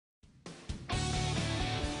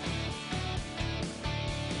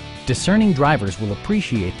Discerning drivers will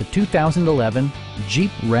appreciate the 2011 Jeep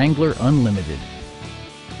Wrangler Unlimited.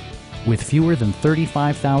 With fewer than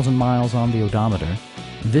 35,000 miles on the odometer,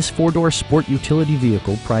 this four-door sport utility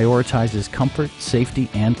vehicle prioritizes comfort, safety,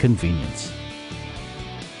 and convenience.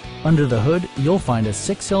 Under the hood, you'll find a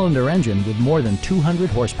six-cylinder engine with more than 200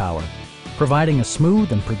 horsepower, providing a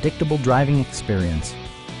smooth and predictable driving experience.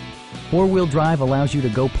 Four-wheel drive allows you to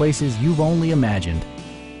go places you've only imagined.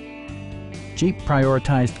 Jeep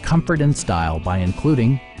prioritized comfort and style by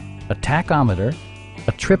including a tachometer,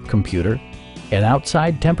 a trip computer, an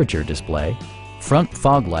outside temperature display, front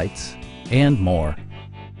fog lights, and more.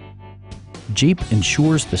 Jeep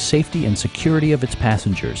ensures the safety and security of its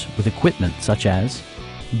passengers with equipment such as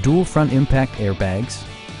dual front impact airbags,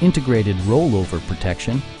 integrated rollover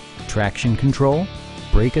protection, traction control,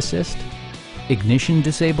 brake assist, ignition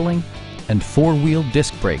disabling, and four-wheel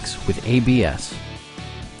disc brakes with ABS.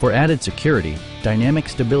 For added security, dynamic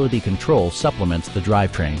stability control supplements the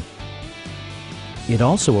drivetrain. It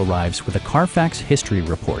also arrives with a Carfax history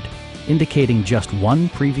report, indicating just one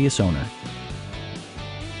previous owner.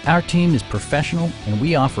 Our team is professional and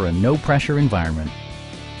we offer a no-pressure environment.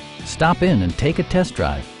 Stop in and take a test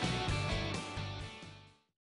drive.